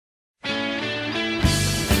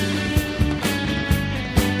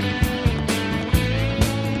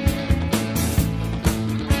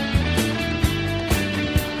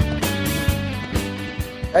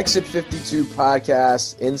Exit 52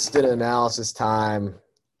 podcast, instant analysis time.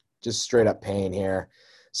 Just straight up pain here.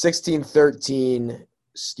 16-13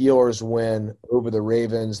 Steelers win over the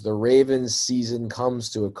Ravens. The Ravens season comes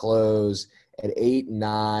to a close at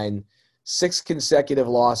 8-9. 6 consecutive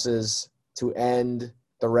losses to end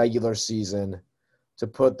the regular season, to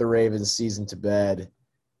put the Ravens season to bed.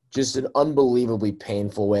 Just an unbelievably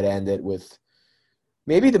painful way to end it, with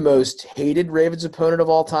maybe the most hated Ravens opponent of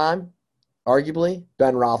all time, arguably,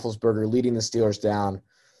 Ben Roethlisberger, leading the Steelers down,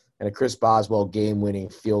 and a Chris Boswell game-winning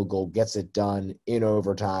field goal gets it done in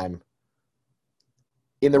overtime.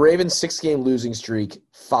 In the Ravens' 6-game losing streak,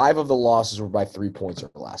 5 of the losses were by 3 points or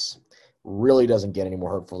less. Really doesn't get any more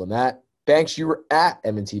hurtful than that. Banks, you were at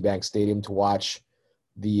M&T Bank Stadium to watch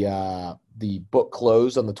the book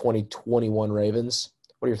close on the 2021 Ravens.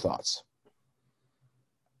 What are your thoughts?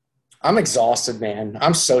 I'm exhausted, man.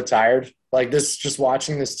 I'm so tired. Just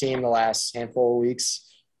watching this team the last handful of weeks,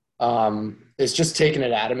 it's just taking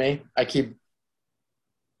it out of me. I keep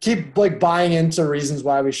buying into reasons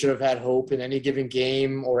why we should have had hope in any given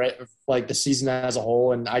game or the season as a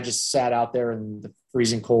whole. And I just sat out there in the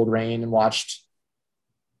freezing cold rain and watched,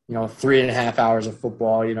 3.5 hours of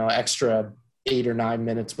football, extra 8 or 9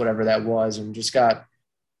 minutes, whatever that was. And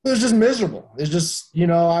it was just miserable. It's just,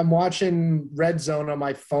 I'm watching Red Zone on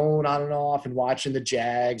my phone on and off and watching the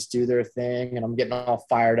Jags do their thing, and I'm getting all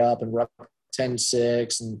fired up, and we're up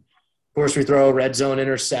 10-6. And, of course, we throw a Red Zone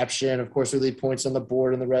interception. Of course, we leave points on the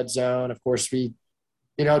board in the Red Zone. Of course, we,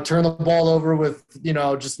 turn the ball over with,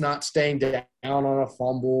 just not staying down on a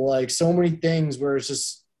fumble. Like, so many things where it's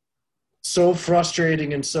just so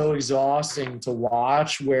frustrating and so exhausting to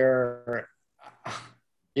watch, where,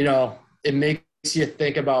 it makes you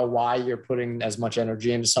think about why you're putting as much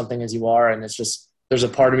energy into something as you are. And it's just, there's a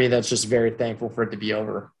part of me that's just very thankful for it to be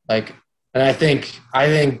over. And I think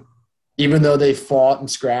even though they fought and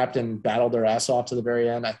scrapped and battled their ass off to the very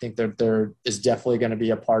end, I think there is definitely going to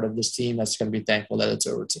be a part of this team that's going to be thankful that it's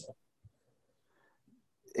over too.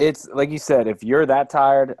 It's like you said, if you're that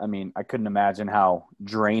tired, I mean, I couldn't imagine how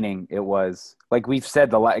draining it was. Like we've said,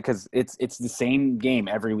 because it's the same game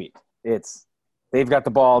every week. They've got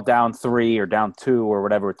the ball down 3 or down 2 or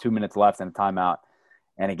whatever with 2 minutes left and a timeout.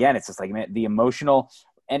 And again, it's just like, man, the emotional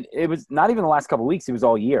 – and it was not even the last couple of weeks. It was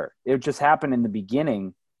all year. It just happened in the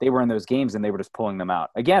beginning. They were in those games and they were just pulling them out.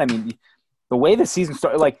 Again, I mean, the way the season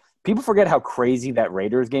started – like, people forget how crazy that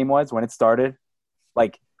Raiders game was when it started.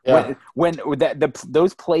 Like, yeah. when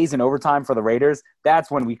those plays in overtime for the Raiders,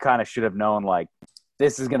 that's when we kind of should have known, like,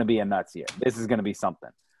 this is going to be a nuts year. This is going to be something.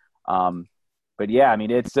 But yeah, I mean,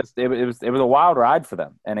 it's just it was a wild ride for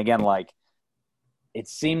them. And again, like it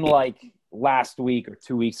seemed like last week or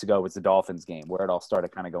 2 weeks ago was the Dolphins game where it all started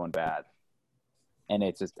kind of going bad. And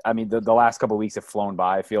it's just, I mean, the last couple of weeks have flown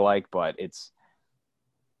by, I feel like, but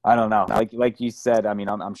I don't know. Like you said, I mean,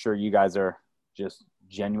 I'm sure you guys are just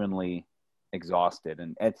genuinely exhausted.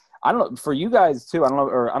 And I don't know for you guys too. I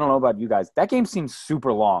don't know about you guys. That game seems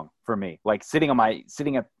super long for me. Like sitting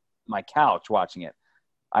at my couch watching it.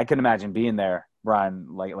 I couldn't imagine being there, Brian,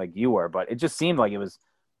 like you were, but it just seemed like it was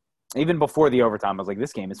even before the overtime. I was like,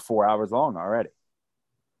 this game is 4 hours long already,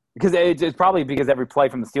 because it's probably because every play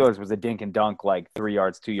from the Steelers was a dink and dunk, like 3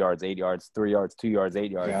 yards, 2 yards, 8 yards, 3 yards, 2 yards, 8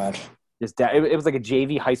 yards. God. It was like a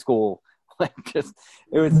JV high school.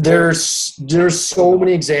 There's so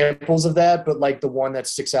many examples of that, but like the one that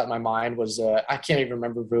sticks out in my mind was I can't even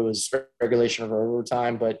remember if it was regulation or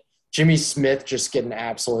overtime, but Jimmy Smith just getting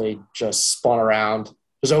absolutely just spun around.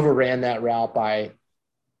 Just overran that route by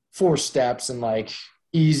 4 steps and like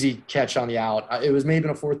easy catch on the out. It was maybe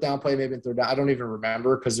a 4th down play, maybe a 3rd down. I don't even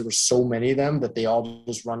remember because there were so many of them that they all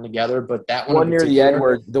just run together. But that one near the end,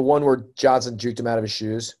 the one where Johnson juked him out of his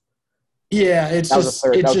shoes. Yeah, it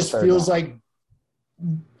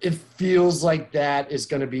feels like that is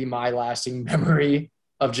going to be my lasting memory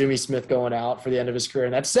of Jimmy Smith going out for the end of his career,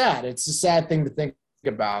 and that's sad. It's a sad thing to think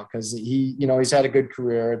about because he's had a good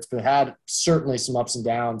career. It's had certainly some ups and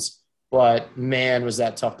downs, but man, was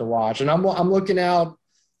that tough to watch. And I'm looking out,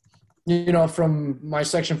 from my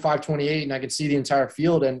section 528, and I can see the entire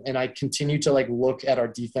field, and I continue to like look at our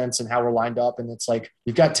defense and how we're lined up, and it's like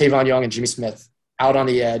you've got Tavon Young and Jimmy Smith out on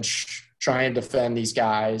the edge trying to defend these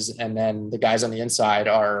guys, and then the guys on the inside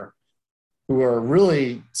who are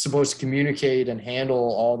really supposed to communicate and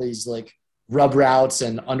handle all these like rub routes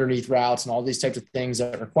and underneath routes and all these types of things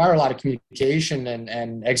that require a lot of communication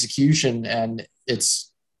and execution. And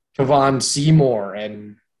it's Kevon Seymour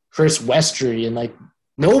and Chris Westry and like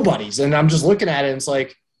nobody's. And I'm just looking at it and it's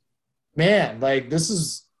like, man, like this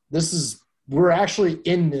is we're actually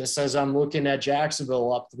in this as I'm looking at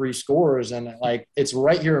Jacksonville up 3 scores, and like it's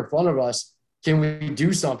right here in front of us. can we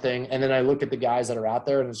do something? And then I look at the guys that are out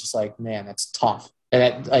there, and it's just like, man, that's tough.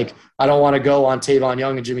 And I don't want to go on Tavon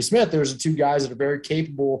Young and Jimmy Smith. There's the two guys that are very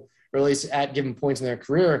capable, or at least at given points in their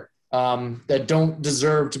career, that don't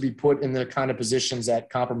deserve to be put in the kind of positions that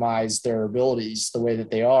compromise their abilities the way that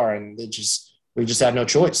they are. And we just had no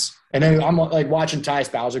choice. And then I'm like watching Tyus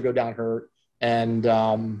Bowser go down hurt, and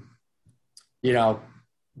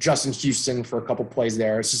Justin Houston for a couple plays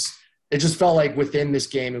there. It just felt like within this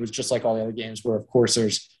game, it was just like all the other games where, of course,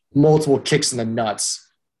 there's multiple kicks in the nuts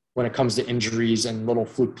when it comes to injuries and little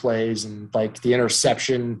fluke plays, and like the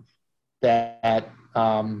interception that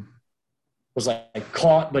was like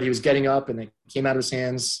caught, but he was getting up and it came out of his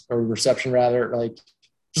hands, or reception rather, like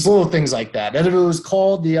just little things like that. And if it was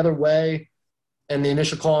called the other way and the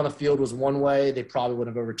initial call on the field was one way, they probably would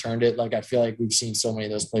have overturned it. Like, I feel like we've seen so many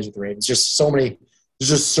of those plays with the Ravens. There's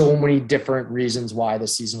just so many different reasons why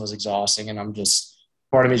this season was exhausting. And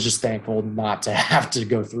part of me is just thankful not to have to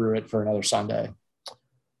go through it for another Sunday.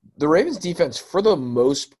 The Ravens defense, for the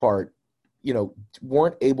most part,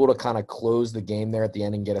 weren't able to kind of close the game there at the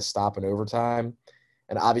end and get a stop in overtime,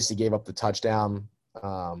 and obviously gave up the touchdown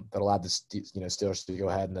that allowed the Steelers to go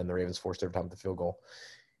ahead, and then the Ravens forced overtime with the field goal.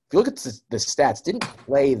 If you look at the stats, didn't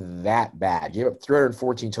play that bad. Gave up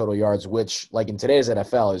 314 total yards, which, like in today's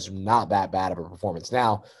NFL, is not that bad of a performance.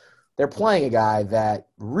 Now, they're playing a guy that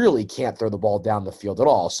really can't throw the ball down the field at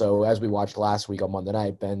all. So as we watched last week on Monday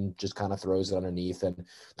night, Ben just kind of throws it underneath. And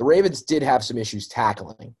the Ravens did have some issues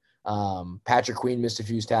tackling. Patrick Queen missed a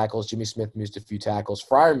few tackles. Jimmy Smith missed a few tackles.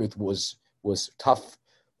 Freiermuth was tough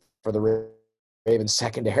for the Ravens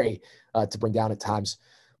secondary to bring down at times.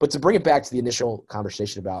 But to bring it back to the initial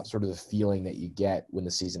conversation about sort of the feeling that you get when the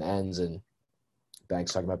season ends, and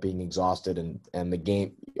Banks talking about being exhausted and the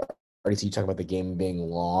game – RDT talking about the game being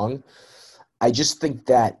long. I just think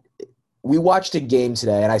that we watched a game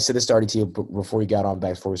today, and I said this to RDT before we got on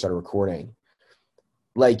back, before we started recording.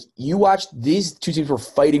 Like, you watched, these two teams were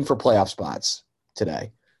fighting for playoff spots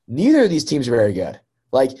today. Neither of these teams are very good.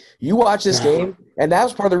 Like, you watch this game, and that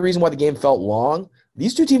was part of the reason why the game felt long.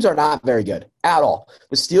 These two teams are not very good at all.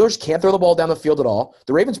 The Steelers can't throw the ball down the field at all.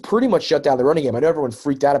 The Ravens pretty much shut down the running game. I know everyone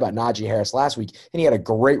freaked out about Najee Harris last week, and he had a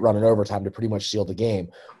great run in overtime to pretty much seal the game.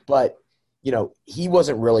 But, he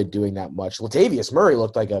wasn't really doing that much. Latavius Murray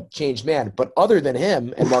looked like a changed man. But other than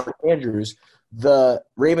him and Mark Andrews, the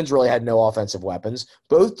Ravens really had no offensive weapons.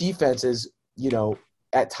 Both defenses,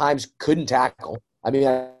 at times couldn't tackle. I mean,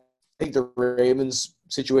 I think the Ravens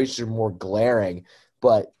situations are more glaring,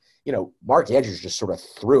 but Mark Andrews just sort of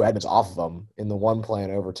threw Edmonds off of him in the one play in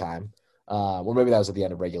overtime. Or maybe that was at the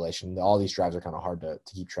end of regulation. All these drives are kind of hard to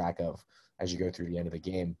keep track of as you go through the end of the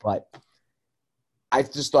game. But I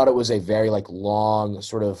just thought it was a very long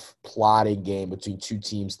sort of plodding game between two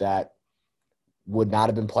teams that would not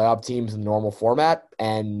have been playoff teams in the normal format,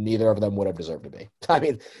 and neither of them would have deserved to be. I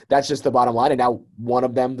mean, that's just the bottom line. And now one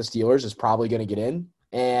of them, the Steelers, is probably going to get in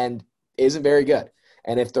and isn't very good.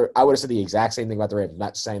 And I would have said the exact same thing about the Ravens,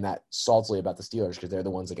 not saying that saltily about the Steelers because they're the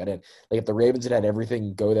ones that got in. Like, if the Ravens had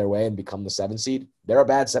everything go their way and become the 7 seed, they're a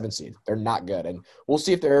bad 7 seed. They're not good. And we'll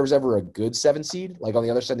see if there was ever a good 7 seed. Like, on the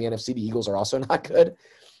other side of the NFC, the Eagles are also not good.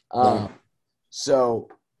 So,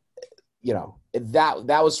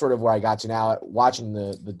 that was sort of where I got to now. Watching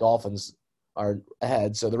the Dolphins are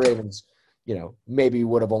ahead. So the Ravens, maybe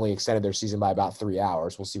would have only extended their season by about 3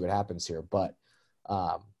 hours. We'll see what happens here. But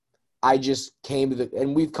I just came to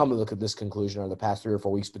and we've come to look at this conclusion over the past 3 or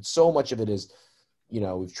 4 weeks, but so much of it is,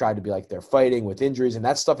 we've tried to be like they're fighting with injuries, and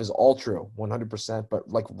that stuff is all true, 100%. But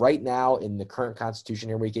right now in the current constitution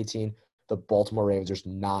here, week 18, the Baltimore Ravens are just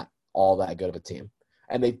not all that good of a team.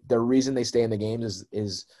 And the reason they stay in the games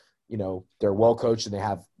is they're well coached and they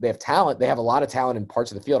have talent. They have a lot of talent in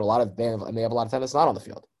parts of the field. They have a lot of talent that's not on the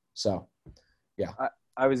field. So, yeah.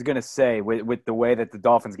 I was going to say with the way that the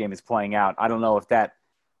Dolphins game is playing out, I don't know if that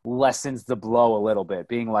lessens the blow a little bit,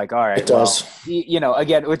 being like, all right, it does.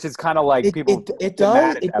 Again, which is kind of like people. It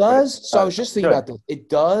does. So I was just thinking about this. It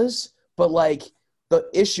does, but the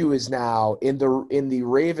issue is now in the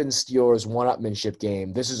Ravens Steelers one-upmanship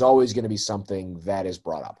game, this is always going to be something that is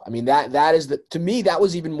brought up. I mean, that is to me, that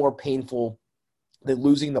was even more painful than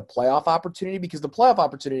losing the playoff opportunity, because the playoff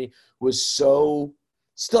opportunity was still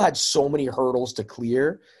had so many hurdles to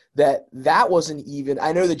clear that wasn't even –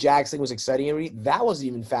 I know the Jags thing was exciting to me. That wasn't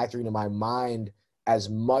even factoring in my mind as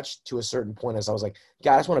much to a certain point as I was like,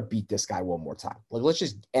 God, I just want to beat this guy one more time. Like, let's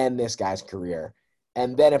just end this guy's career.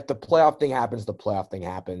 And then if the playoff thing happens, the playoff thing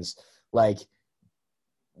happens. Like,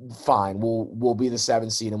 fine, we'll be the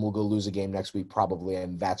 7th seed and we'll go lose a game next week probably,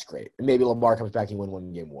 and that's great. And maybe Lamar comes back and win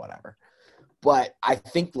one game, whatever. But I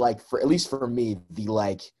think, at least for me,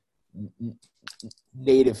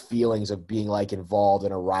 native feelings of being like involved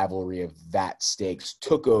in a rivalry of that stakes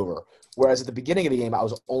took over. Whereas at the beginning of the game, I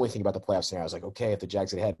was only thinking about the playoff scenario. I was like, okay, if the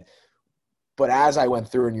Jags get ahead. But as I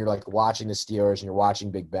went through and you're like watching the Steelers and you're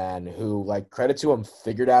watching Big Ben, who, like, credit to him,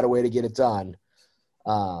 figured out a way to get it done.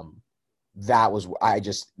 That was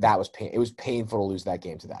pain. It was painful to lose that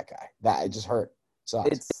game to that guy. That it just hurt.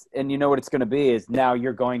 And you know what it's going to be is now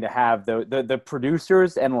you're going to have the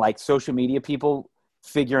producers and like social media people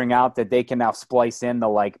figuring out that they can now splice in the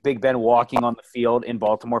like Big Ben walking on the field in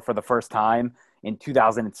Baltimore for the first time in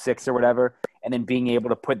 2006 or whatever, and then being able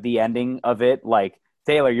to put the ending of it like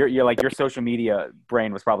Taylor, you're like your social media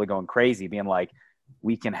brain was probably going crazy, being like,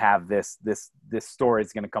 we can have this story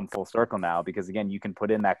is going to come full circle now because again you can put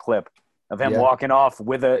in that clip of him walking off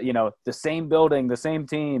with the same building, the same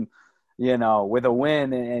team, with a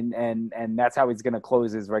win, and that's how he's going to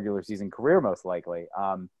close his regular season career most likely.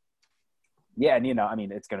 And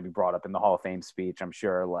it's going to be brought up in the Hall of Fame speech, I'm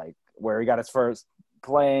sure, like where he got his first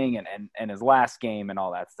playing and his last game and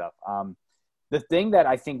all that stuff. The thing that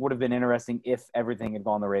I think would have been interesting if everything had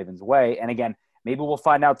gone the Ravens' way, and again, maybe we'll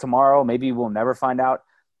find out tomorrow, maybe we'll never find out,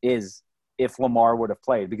 is if Lamar would have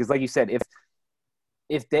played. Because like you said,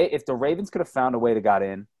 if the Ravens could have found a way to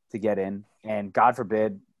get in, and God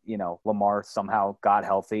forbid, Lamar somehow got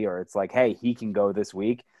healthy, or it's like, hey, he can go this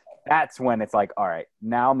week, that's when it's like, all right,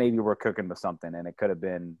 now maybe we're cooking with something, and it could have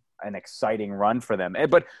been an exciting run for them.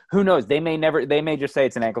 But who knows? They may just say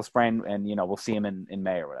it's an ankle sprain, and we'll see him in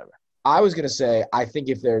May or whatever. I was going to say, I think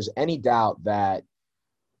if there's any doubt that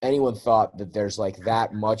anyone thought that there's like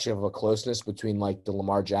that much of a closeness between like the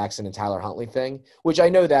Lamar Jackson and Tyler Huntley thing, which I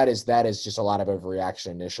know that is just a lot of overreaction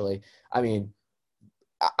initially. I mean,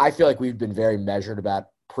 I feel like we've been very measured about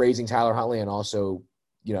praising Tyler Huntley and also,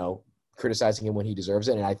 criticizing him when he deserves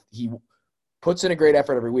it. And he puts in a great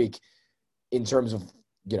effort every week in terms of,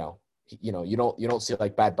 you don't see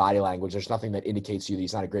like bad body language. There's nothing that indicates to you that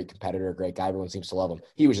he's not a great competitor, a great guy. Everyone seems to love him.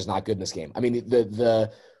 He was just not good in this game. I mean,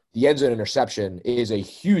 the end zone interception is a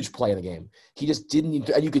huge play in the game. He just didn't,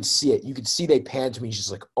 and you could see it. You could see they panned to me. He's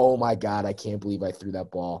just like, oh my God, I can't believe I threw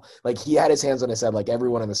that ball. Like he had his hands on his head, like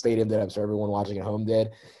everyone in the stadium did. I'm sure everyone watching at home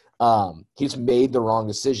did. He just made the wrong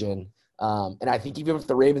decision. And I think even if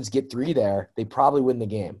the Ravens get 3 there, they probably win the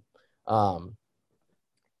game.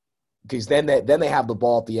 Because then they have the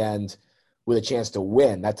ball at the end with a chance to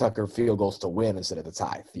win. That Tucker field goals to win instead of the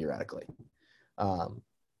tie, theoretically.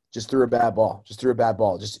 Just threw a bad ball. Just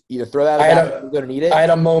either throw that out if you're going to need it. I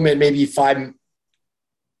had a moment, maybe 5.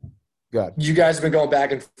 Good. You guys have been going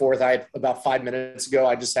back and forth. About 5 minutes ago,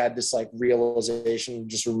 I just had this like realization,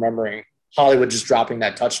 just remembering Hollywood just dropping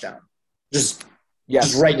that touchdown. Just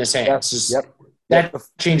right in his hands. That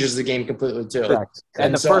changes the game completely too. Correct.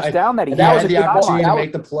 And the first down that he had the opportunity to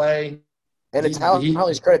make the play. And it's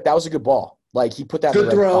Holly's credit. That was a good ball. Like he put that good in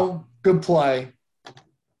the right throw, spot. Good play.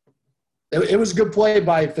 It was a good play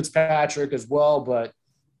by Fitzpatrick as well, but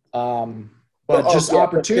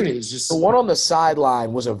opportunities. The one on the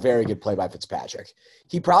sideline was a very good play by Fitzpatrick.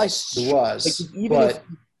 He probably was,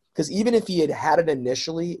 because even if he had it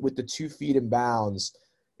initially with the 2 feet in bounds,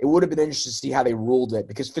 it would have been interesting to see how they ruled it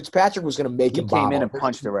because Fitzpatrick was going to make him bobble. He came in and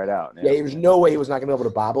punched it right out. Yeah, there was no way he was not going to be able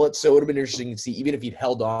to bobble it. So it would have been interesting to see, even if he'd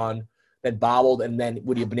held on, then bobbled, and then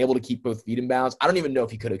would he have been able to keep both feet in bounds? I don't even know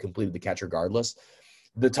if he could have completed the catch regardless.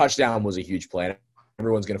 The touchdown was a huge play.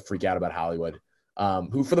 Everyone's going to freak out about Hollywood,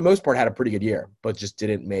 who for the most part had a pretty good year, but just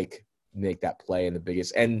didn't make that play in the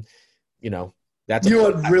biggest. And, that's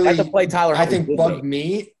a play Tyler Huntley bugged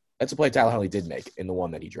me. That's a play Tyler Huntley did make in the one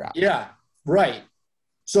that he dropped. Yeah, right.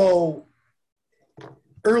 So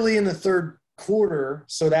early in the third quarter,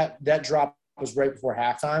 so that drop was right before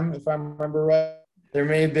halftime, if I remember right. There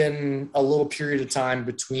may have been a little period of time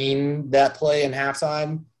between that play and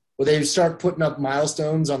halftime where they start putting up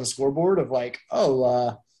milestones on the scoreboard of like,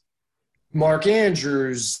 Mark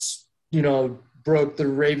Andrews, broke the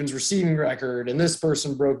Ravens receiving record, and this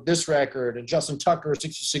person broke this record, and Justin Tucker, a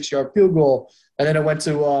 66-yard field goal. And then it went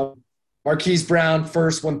to Marquise Brown,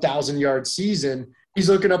 first 1,000-yard season. He's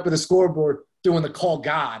looking up at the scoreboard doing the call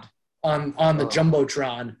God on the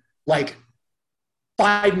Jumbotron, like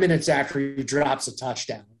 5 minutes after he drops a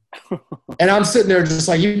touchdown. And I'm sitting there just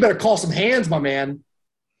like, you better call some hands, my man.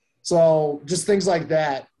 So just things like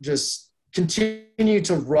that just continue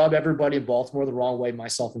to rub everybody in Baltimore the wrong way,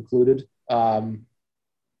 myself included. And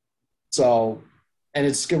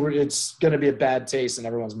it's going to be a bad taste in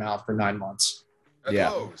everyone's mouth for 9 months.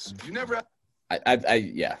 Yeah. You never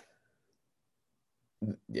yeah.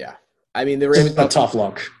 Yeah. I mean, the Ravens a tough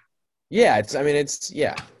look. Yeah,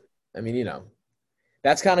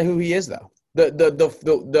 that's kind of who he is though.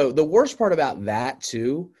 The worst part about that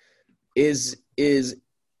too is is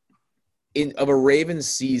of a Ravens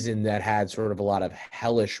season that had sort of a lot of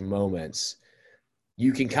hellish moments.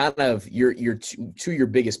 You can kind of your your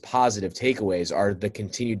biggest positive takeaways are the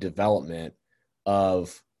continued development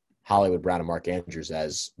of Hollywood Brown and Mark Andrews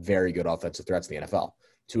as very good offensive threats in the NFL.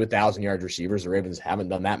 1,000-yard receivers. The Ravens haven't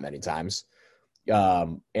done that many times.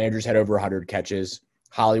 Andrews had over 100 catches.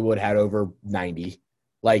 Hollywood had over 90.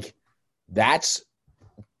 Like, that's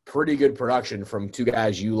pretty good production from two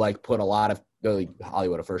guys you like put a lot of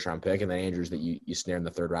Hollywood a first-round pick, and then Andrews that you snare in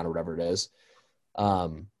the third round or whatever it is.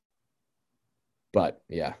 But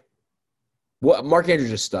yeah, Mark Andrews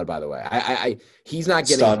is a stud, by the way. He's not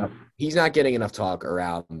getting enough talk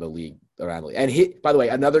around the league. And by the way,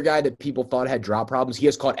 another guy that people thought had drop problems. He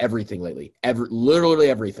has caught everything lately, literally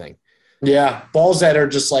everything. Yeah, balls that are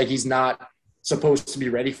just like he's not supposed to be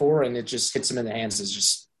ready for, and it just hits him in the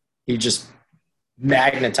hands. He just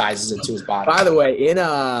magnetizes it to his body. By the way,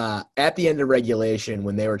 at the end of regulation,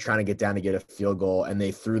 when they were trying to get down to get a field goal and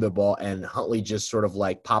they threw the ball and Huntley just sort of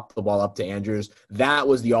like popped the ball up to Andrews, that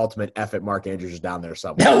was the ultimate F at Mark Andrews down there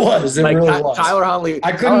somewhere. That was. It really was. Tyler Huntley.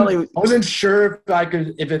 I wasn't sure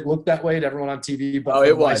if it looked that way to everyone on TV, but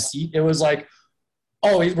it was. It was like,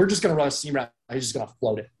 we're just going to run a seam route. He's just going to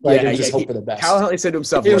float it. Just hope for the best. Tyler Huntley said to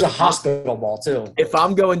himself, it was a hospital ball too. If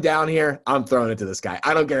I'm going down here, I'm throwing it to this guy.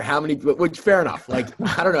 I don't care how many, which fair enough. Like,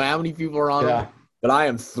 I don't know how many people are on him, but I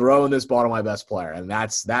am throwing this ball to my best player. And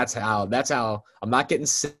that's how I'm not getting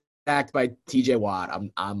sacked by TJ Watt.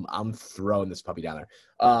 I'm throwing this puppy down there.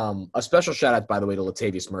 A special shout out, by the way, to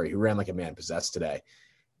Latavius Murray, who ran like a man possessed today.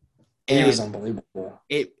 And it was unbelievable.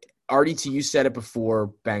 RDT, you said it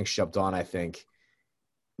before Banks jumped on, I think.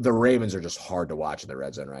 The Ravens are just hard to watch in the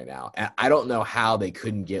red zone right now. And I don't know how they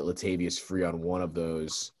couldn't get Latavius free on one of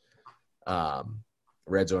those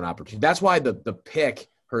red zone opportunities. That's why the pick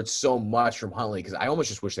hurts so much from Huntley, because I almost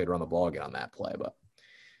just wish they'd run the ball again on that play. But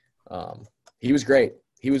he was great.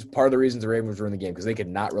 He was part of the reasons the Ravens were in the game, because they could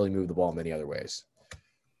not really move the ball in many other ways.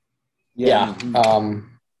 Yeah.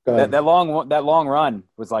 That long run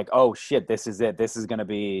was like, oh, shit, this is it. This is going to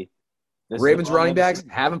be – Ravens running backs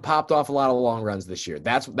haven't popped off a lot of long runs this year.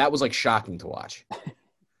 That was like shocking to watch.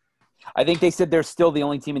 I think they said they're still the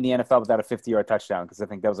only team in the NFL without a 50-yard touchdown, because I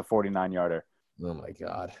think that was a 49-yarder. Oh my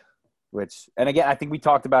God! And again, I think we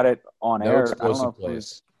talked about it on air. I don't know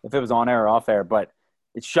if it was on air or off air, but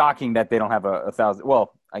it's shocking that they don't have a 1,000.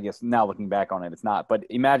 Well, I guess now looking back on it, it's not. But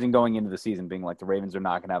imagine going into the season being like the Ravens are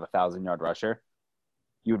not going to have a 1,000-yard rusher.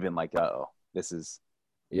 You would have been like, uh-oh, this is.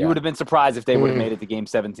 Yeah. You would have been surprised if they would have made it to Game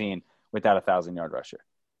 17. Without a 1,000-yard rusher.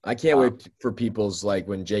 I can't wait for people's, like,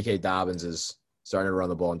 when J.K. Dobbins is starting to run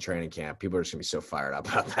the ball in training camp. People are just going to be so fired up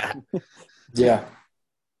about that. Yeah.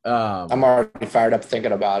 I'm already fired up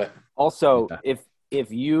thinking about it. Also,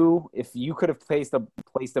 if you could have placed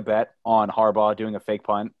a bet on Harbaugh doing a fake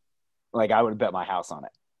punt, like, I would have bet my house on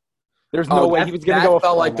it. There's no way he was going to go. That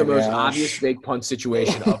felt like the most obvious fake punt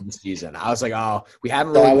situation of the season. I was like, we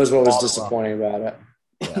haven't really – that was what was disappointing about it.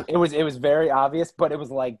 Yeah. It was very obvious, but it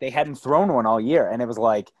was like they hadn't thrown one all year, and it was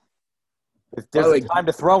like if there's time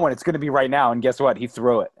to throw one, it's going to be right now. And guess what? He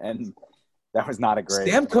threw it, and that was not a great.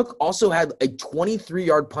 Sam Cook also had a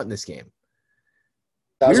 23-yard punt in this game.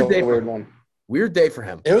 That was a weird one. Weird day for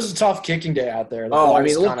him. It was a tough kicking day out there. It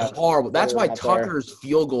looked horrible. That's why Tucker's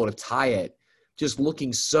field goal to tie it just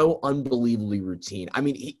looking so unbelievably routine. I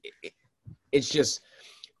mean, it's just.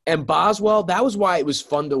 And Boswell, that was why it was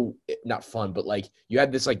not fun, but like you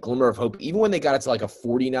had this like glimmer of hope. Even when they got it to like a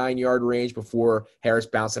 49-yard range before Harris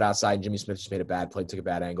bounced it outside and Jimmy Smith just made a bad play, took a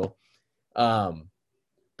bad angle.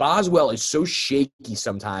 Boswell is so shaky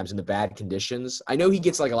sometimes in the bad conditions. I know he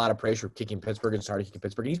gets like a lot of praise for kicking Pittsburgh and starting kicking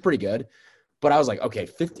Pittsburgh. He's pretty good. But I was like, okay,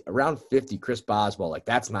 around 50, Chris Boswell, like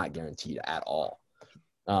that's not guaranteed at all.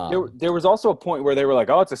 There was also a point where they were like,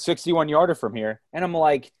 oh, it's a 61-yarder from here. And I'm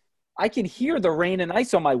like, I can hear the rain and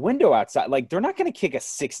ice on my window outside. Like, they're not going to kick a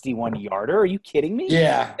 61-yarder. Are you kidding me?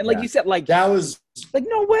 Yeah. And like you said, like that was like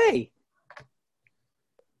no way.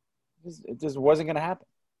 It just wasn't going to happen.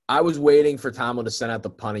 I was waiting for Tomlin to send out the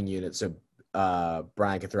punting unit so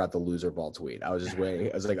Brian could throw out the loser ball tweet. I was just waiting.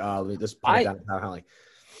 I was like, oh, let me just put it down to Tom Huntley.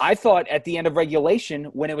 I thought at the end of regulation,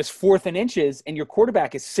 when it was 4th and inches and your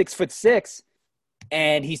quarterback is 6'6",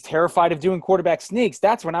 and he's terrified of doing quarterback sneaks,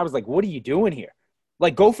 that's when I was like, what are you doing here?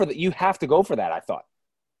 Like, go for that. You have to go for that, I thought.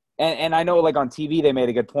 And I know, like, on TV, they made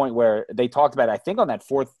a good point where they talked about, I think, on that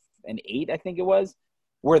 4th and 8, I think it was,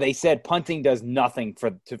 where they said punting does nothing for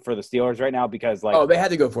the Steelers right now because, like – oh, they had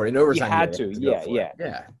to go for it. In overtime, you had to.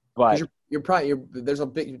 Yeah. But there's a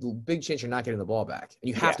big chance you're not getting the ball back. And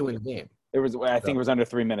you have to win the game. I think it was under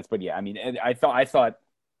 3 minutes. But, yeah, I mean, I thought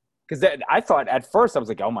Because I thought at first I was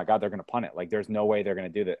like, oh my God, they're going to punt it. Like, there's no way they're going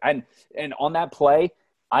to do that. And on that play,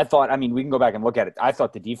 I thought, I mean, we can go back and look at it. I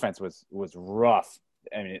thought the defense was rough.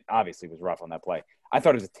 I mean, it obviously was rough on that play. I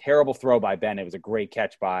thought it was a terrible throw by Ben. It was a great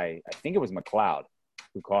catch by, I think it was McLeod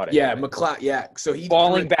who caught it. Yeah, McLeod. Yeah, so he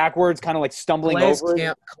falling backwards, kind of like stumbling over.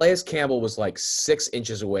 Calais Campbell was like 6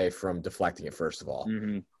 inches away from deflecting it. First of all,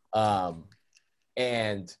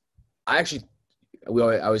 and I actually.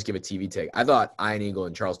 I always give a TV take. I thought Ian Eagle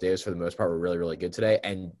and Charles Davis, for the most part, were really, really good today,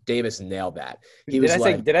 and Davis nailed that.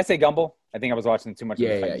 Did I say Gumble? I think I was watching too much.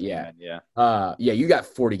 Yeah. You got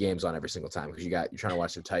 40 games on every single time because you're trying to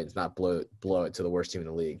watch the Titans not blow it to the worst team in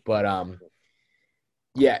the league. But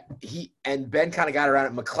he and Ben kind of got around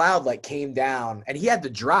it. McLeod came down and he had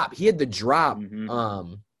the drop. With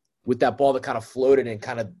that ball that kind of floated and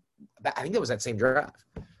kind of. I think it was that same drop.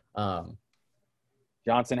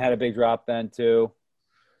 Johnson had a big drop then too.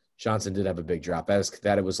 Johnson did have a big drop.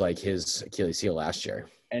 It was like his Achilles heel last year.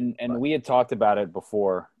 And we had talked about it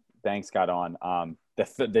before Banks got on.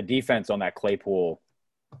 The defense on that Claypool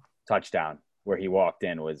touchdown where he walked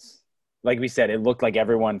in was, like we said, it looked like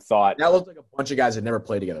everyone thought. That looked like a bunch of guys had never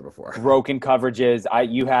played together before. Broken coverages.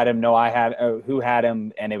 You had him. No, I had. Who had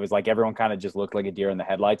him? And it was like everyone kind of just looked like a deer in the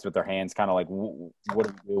headlights with their hands kind of like, what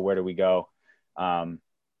do we do? Where do we go?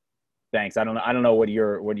 Thanks. I don't know what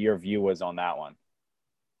your view was on that one.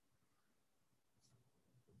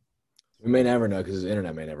 We may never know because the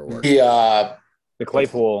internet may never work. The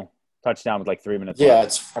Claypool touchdown with like 3 minutes left. left.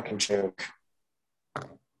 It's a fucking joke.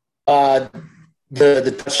 The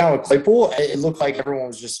touchdown with Claypool, it looked like everyone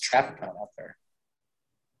was just traffic count out there.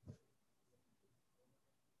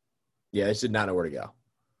 Yeah, they did not know where to go.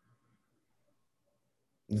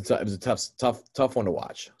 It was a tough one to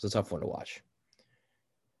watch. It was a tough one to watch.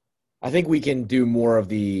 I think we can do more of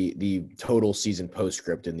the total season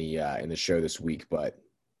postscript in the show this week, but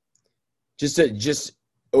just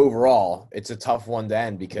overall, it's a tough one to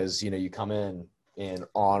end because you come in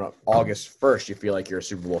on August 1st, you feel like you're a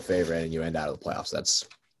Super Bowl favorite, and you end out of the playoffs. That's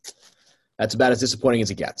about as disappointing as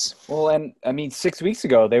it gets. Well, and I mean, 6 weeks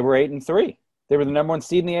ago they were 8-3. They were the number one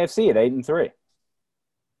seed in the AFC at 8-3,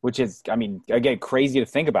 which is, I mean, again, crazy to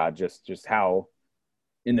think about. Just how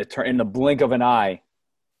in the blink of an eye.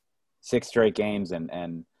 6 straight games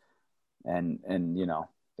and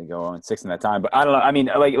they go on 6 in that time. But I don't know. I mean,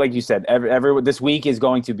 like you said, every this week is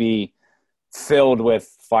going to be filled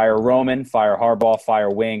with fire Roman, fire Harbaugh, fire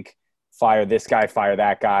Wink, fire this guy, fire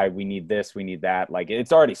that guy. We need this, we need that. Like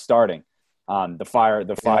it's already starting. The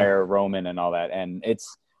fire Roman and all that, and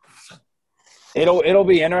it'll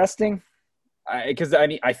be interesting because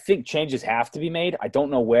I think changes have to be made. I don't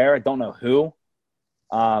know where, I don't know who,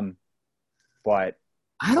 but.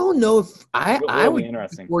 I don't know if I would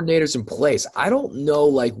interesting. Coordinators in place. I don't know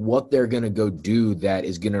what they're gonna go do that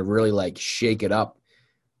is gonna really shake it up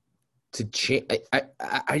to change.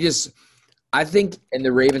 I think, and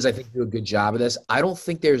the Ravens I think do a good job of this. I don't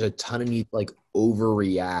think there's a ton of need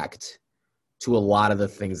overreact to a lot of the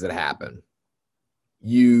things that happen.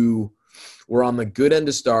 You were on the good end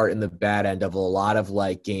to start and the bad end of a lot of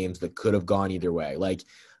games that could have gone either way.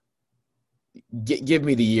 Give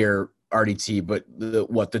me the year. RDT, but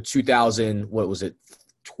the 2000, what was it,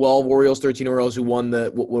 12 Orioles, 13 Orioles who won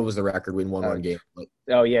what was the record in one game?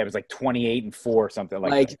 Oh yeah, it was 28-4 or something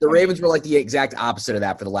like the Ravens were the exact opposite of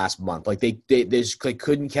that for the last month. They just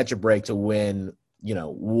couldn't catch a break to win,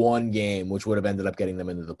 one game, which would have ended up getting them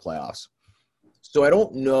into the playoffs. So I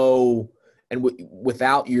don't know, and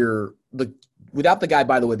without the guy,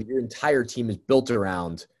 by the way, that your entire team is built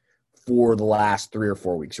around for the last 3 or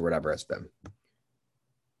 4 weeks or whatever it's been.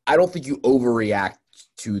 I don't think you overreact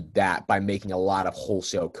to that by making a lot of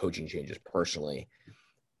wholesale coaching changes personally.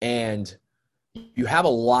 And you have a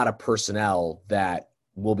lot of personnel that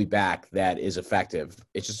will be back that is effective.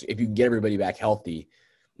 It's just if you can get everybody back healthy,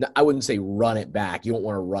 I wouldn't say run it back. You don't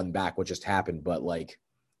want to run back what just happened, but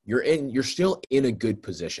you're still in a good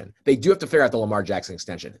position. They do have to figure out the Lamar Jackson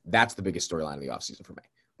extension. That's the biggest storyline of the offseason for me.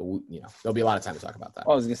 But there'll be a lot of time to talk about that.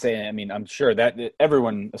 I was going to say, I mean, I'm sure that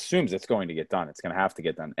everyone assumes it's going to get done. It's going to have to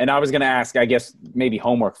get done. And I was going to ask, I guess, maybe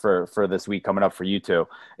homework for this week coming up for you two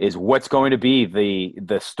is what's going to be the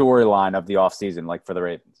storyline of the offseason, for the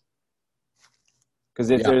Ravens? Because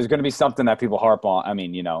there's going to be something that people harp on. I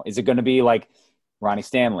mean, is it going to be Ronnie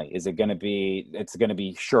Stanley? Is it going to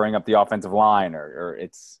be shoring up the offensive line or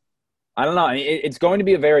it's – I don't know. It's going to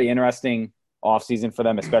be a very interesting offseason for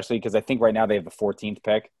them, especially because I think right now they have the 14th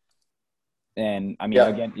pick. And, I mean,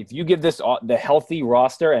 again, if you give this the healthy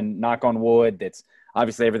roster and knock on wood, that's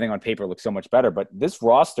obviously everything on paper looks so much better. But this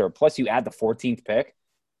roster, plus you add the 14th pick,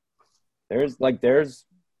 there's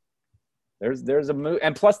There's a move,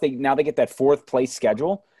 and plus they get that fourth place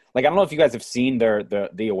schedule. Like I don't know if you guys have seen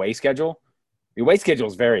the away schedule. The away schedule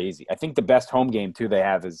is very easy. I think the best home game too they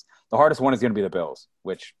have is the hardest one is going to be the Bills,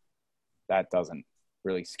 which that doesn't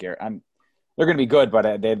really scare. They're going to be good,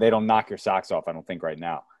 but they don't knock your socks off. I don't think right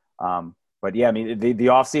now. But yeah, I mean the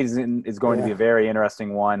off season is going to be a very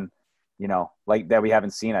interesting one. You know, like that we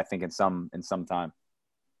haven't seen I think in some time.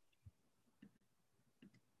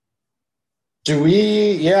 Do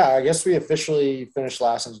we? Yeah, I guess we officially finished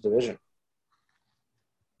last in the division.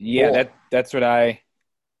 Yeah, Cool. that's what I.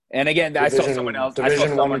 And again, I saw someone else. Division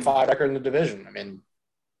 1-5 record in the division. I mean,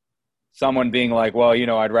 someone being like, "Well, you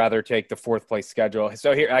know, I'd rather take the fourth place schedule."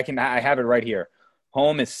 So here I have it right here.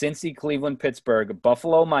 Home is Cincy, Cleveland, Pittsburgh,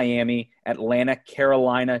 Buffalo, Miami, Atlanta,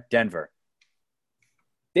 Carolina, Denver.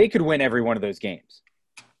 They could win every one of those games.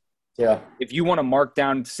 Yeah. If you want to mark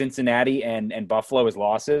down Cincinnati and Buffalo as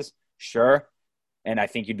losses, sure. And I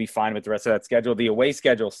think you'd be fine with the rest of that schedule. The away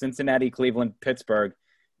schedule, Cincinnati, Cleveland, Pittsburgh,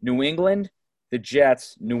 New England, the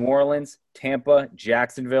Jets, New Orleans, Tampa,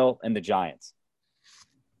 Jacksonville, and the Giants.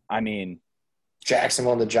 I mean –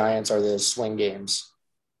 Jacksonville and the Giants are the swing games.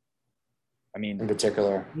 I mean – in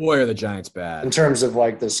particular. Boy, are the Giants bad. In terms of,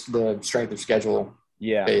 like, the strength of schedule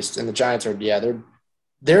based. And the Giants are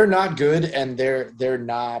 – they're not good, and they're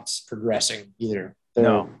not progressing either.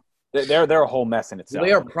 No. They're a whole mess in itself.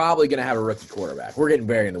 They are probably going to have a rookie quarterback. We're getting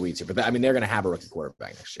very in the weeds here, but they're going to have a rookie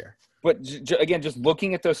quarterback next year. But again, just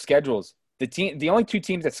looking at those schedules, the only two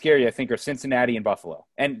teams that scare you, I think, are Cincinnati and Buffalo,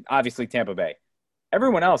 and obviously Tampa Bay.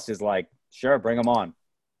 Everyone else is like, sure, bring them on.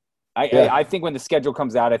 I think when the schedule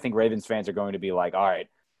comes out, I think Ravens fans are going to be like, all right,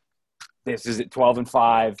 this is at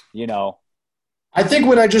 12-5. You know, I think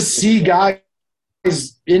when I just see guys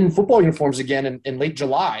in football uniforms again in late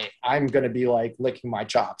July, I'm going to be like licking my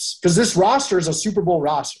chops because this roster is a Super Bowl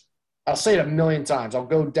roster. I'll say it a million times. I'll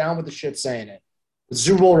go down with the shit saying it. The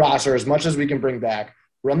Super Bowl roster, as much as we can bring back,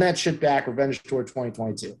 run that shit back, revenge tour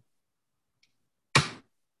 2022.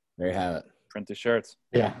 There you have it. Print the shirts.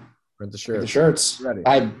 Yeah. Print the shirts. The shirts. Ready.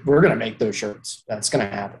 We're going to make those shirts. That's going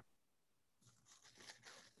to happen.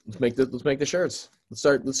 Let's make the shirts. Let's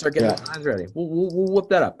start getting the designs ready. We'll whip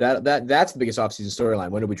that up. That's the biggest offseason storyline.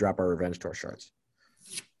 When do we drop our revenge tour shirts?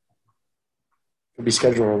 Could be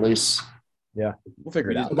scheduled release. Yeah, we'll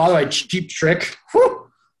figure it out. By the way, Cheap Trick. Whew,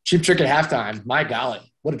 Cheap Trick at halftime. My golly,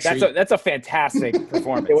 what a treat! That's a fantastic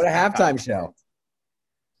performance. What a halftime show.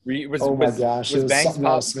 Oh my gosh, it was Banks something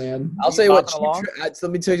else, man. I'll tell you what.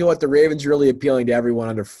 Let me tell you what. The Ravens really appealing to everyone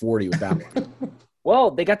under 40 with that one.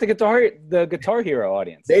 Well, they got the Guitar Hero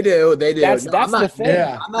audience. They do. That's the thing.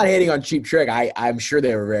 Yeah. I'm not hating on Cheap Trick. I'm sure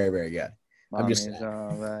they were very, very good. I'm Mommy's just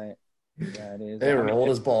all right. They were old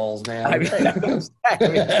as balls, man. I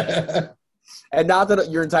mean, and not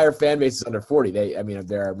that your entire fan base is under 40.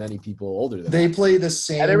 There are many people older than they that. play the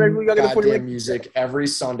same goddamn goddamn music every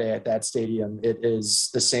Sunday at that stadium. It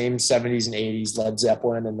is the same 70s and 80s, Led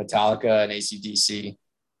Zeppelin and Metallica and AC/DC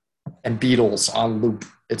and Beatles on loop.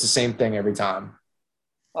 It's the same thing every time.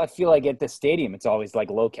 I feel like at the stadium, it's always like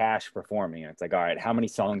Low Cash performing. It's like, all right, how many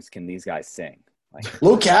songs can these guys sing? Like,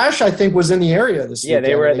 Low Cash, I think, was in the area this weekend.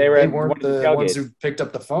 They weren't the ones who picked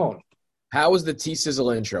up the phone. How was the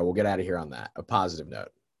T-Sizzle intro? We'll get out of here on that. A positive note.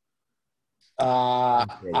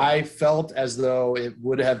 I felt as though it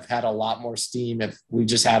would have had a lot more steam if we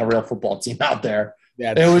just had a real football team out there.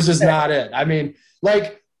 It was just not it. I mean,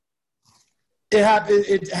 like, it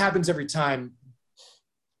happens every time.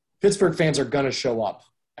 Pittsburgh fans are going to show up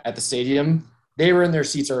at the stadium. They were in their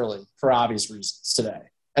seats early for obvious reasons today.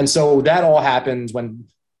 And so that all happens when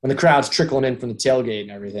the crowd's trickling in from the tailgate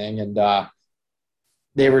and everything. And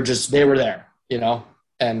they were there, you know,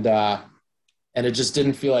 and it just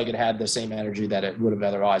didn't feel like it had the same energy that it would have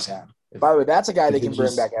otherwise had. By the way, that's a guy they can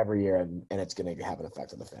bring back every year, and it's going to have an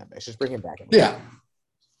effect on the fan base. Just bring him back.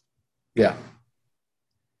 Yeah.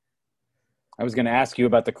 I was going to ask you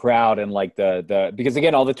about the crowd and like the because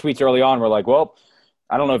again, all the tweets early on were like, well,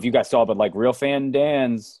 I don't know if you guys saw, but like Real Fan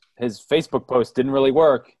Dan's his Facebook post didn't really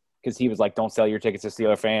work because he was like, don't sell your tickets to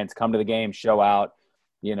Steeler fans, come to the game, show out,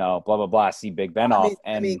 you know, blah blah blah. See Big Ben off.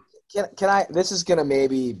 Can I? This is gonna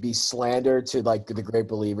maybe be slander to like the great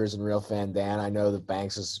believers in Real Fan Dan. I know that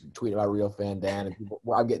Banks is tweeting about Real Fan Dan, and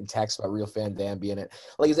I'm getting texts about Real Fan Dan being it.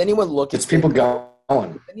 Like, is anyone looking? It's people going.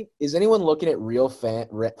 Is anyone looking at Real Fan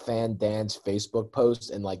Dan's Facebook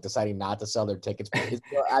post and like deciding not to sell their tickets?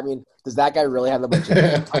 I mean, does that guy really have that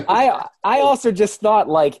much? I also just thought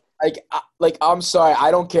like I'm sorry, I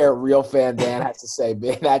don't care what Real Fan Dan has to say.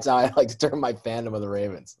 Man, that's how I like to term my fandom of the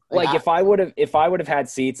Ravens. If I would have had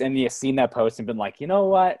seats and you seen that post and been like, you know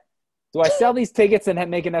what, Do I sell these tickets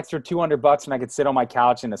and make an extra $200 and I could sit on my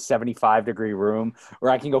couch in a 75-degree room, or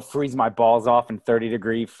I can go freeze my balls off in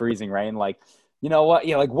 30-degree freezing rain? Like, you know what?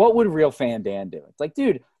 Yeah, like what would real fan Dan do? It's like,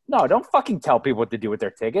 dude, no, don't fucking tell people what to do with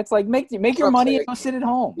their tickets. Like, make your money and go sit at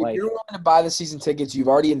home. If you're willing to buy the season tickets, you've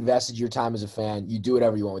already invested your time as a fan. You do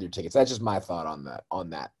whatever you want with your tickets. That's just my thought on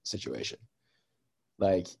that situation.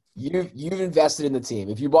 Like, you've invested in the team.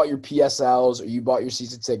 If you bought your PSLs or you bought your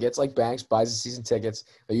season tickets, like Banks buys the season tickets,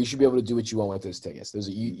 you should be able to do what you want with those tickets.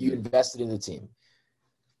 You invested in the team.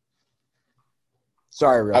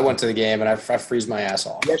 Sorry, I went to the game and I freeze my ass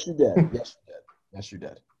off. Yes, you did. Yes, you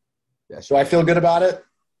did. Do I feel good about it?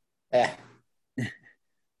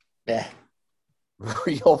 Yeah.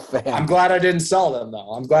 Real fan. I'm glad I didn't sell them,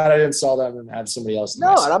 though. I'm glad I didn't sell them and have somebody else.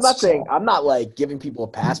 No, and I'm not saying – I'm not, like, giving people a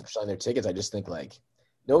pass for selling their tickets. I just think, like,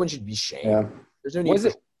 no one should be shamed. Yeah. There's no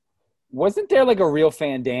need Wasn't there, like, a real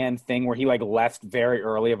fan Dan thing where he, like, left very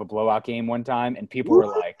early of a blowout game one time and people were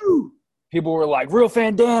like, real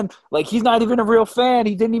fan Dan, like, he's not even a real fan.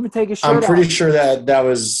 He didn't even take his shirt off. I'm pretty sure that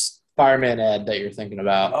was Fireman Ed that you're thinking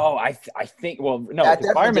about. Oh, I think – well, no,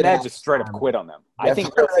 Fireman Ed just straight up quit on them. I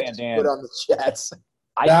think real fan Dan – quit on the Jets.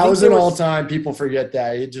 That was an all-time. People forget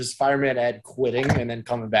that. He just Fireman Ed quitting and then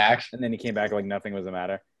coming back. And then he came back like nothing was the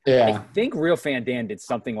matter. Yeah. I think Real Fan Dan did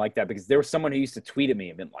something like that because there was someone who used to tweet at me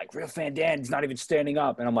and been like, Real Fan Dan, he's not even standing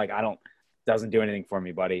up. And I'm like, doesn't do anything for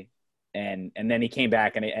me, buddy. And then he came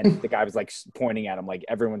back and the guy was like pointing at him like,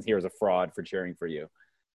 everyone's here is a fraud for cheering for you.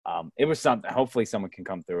 It was something. Hopefully someone can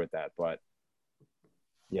come through with that. But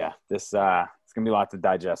yeah, it's going to be a lot to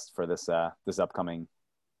digest for this upcoming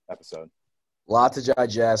episode. A lot to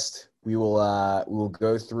digest. We will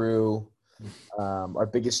go through our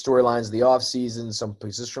biggest storylines of the offseason, some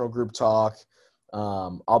positional group talk.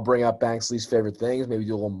 I'll bring up Banks' least favorite things, maybe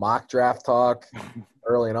do a little mock draft talk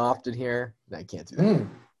early and often here. No, I can't do that.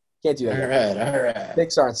 Can't do that. All right.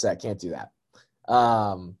 Picks aren't set. Can't do that.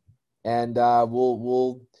 And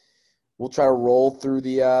we'll try to roll through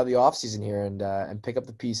the offseason here and pick up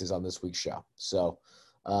the pieces on this week's show. So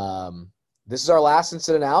this is our last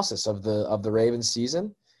instant analysis of the Ravens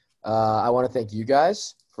season. I want to thank you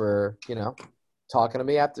guys for talking to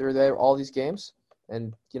me after all these games,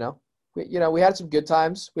 and we had some good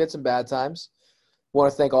times, we had some bad times. Want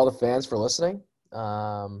to thank all the fans for listening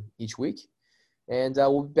each week, and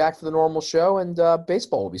we'll be back for the normal show, and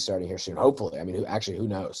baseball will be starting here soon. Hopefully, I mean, who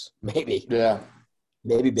knows? Maybe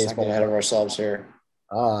baseball. Ahead of ourselves here.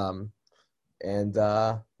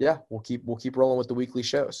 We'll keep rolling with the weekly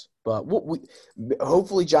shows. But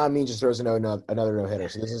hopefully John Means just throws another no-hitter.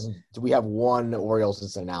 So this isn't – we have one Orioles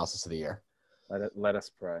instant analysis of the year. Let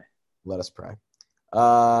us pray. Let us pray.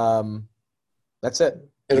 That's it.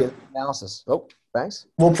 Analysis. Oh, thanks.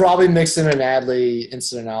 We'll probably mix in an Adley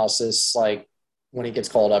instant analysis like when he gets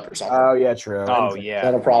called up or something. Oh, yeah, true. Oh, yeah.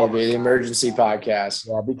 That'll probably be the emergency podcast.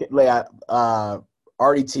 Yeah, because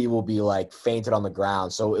RDT will be like fainted on the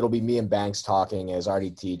ground. So it'll be me and Banks talking as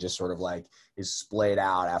RDT just sort of like is splayed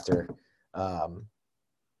out after, Adley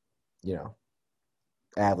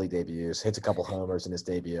debuts, hits a couple homers in his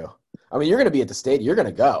debut. I mean, you're going to be at the stadium. You're going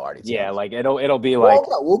to go, RDT. Yeah, like it'll be like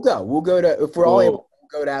we'll go. We'll go to if we're all able. We'll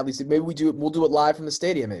go to Adley. Maybe we'll do it live from the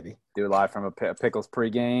stadium. Maybe do it live from a Pickles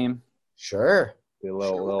pregame. Sure. Do a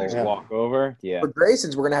little walk over. Yeah. For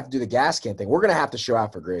Grayson's, we're going to have to do the gas can thing. We're going to have to show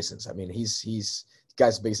out for Grayson's. I mean, he's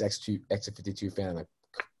guy's the biggest X52 fan in the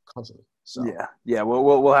country. So yeah,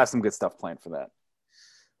 we'll have some good stuff planned for that.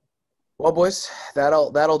 Well, boys,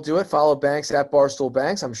 that'll do it. Follow Banks at Barstool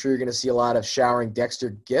Banks. I'm sure you're going to see a lot of showering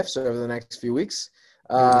Dexter gifts over the next few weeks.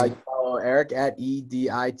 You follow Eric at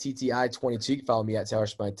EDITTI22. You can follow me at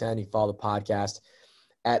TaylorSmite10. You can follow the podcast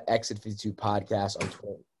at Exit52 Podcast on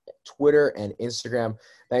Twitter and Instagram.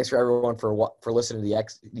 Thanks for everyone for listening to the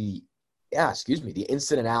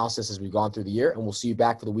instant analysis as we've gone through the year, and we'll see you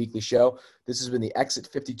back for the weekly show. This has been the Exit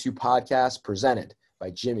 52 podcast presented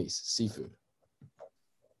by Jimmy's Seafood.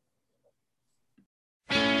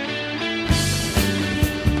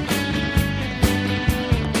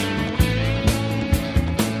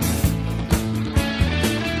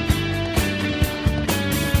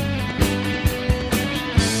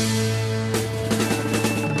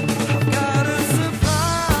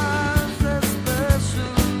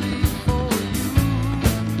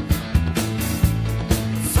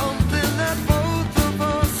 Something that both of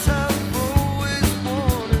us have always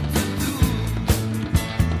wanted to do.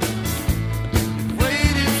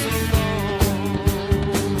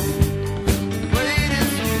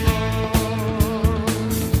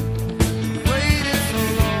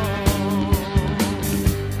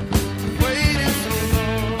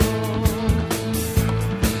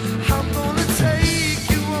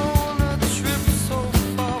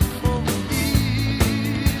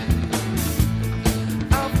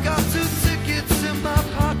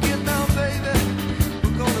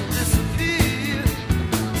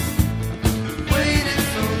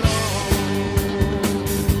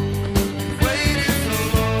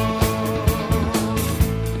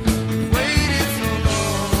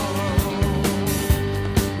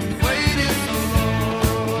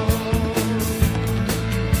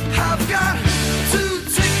 got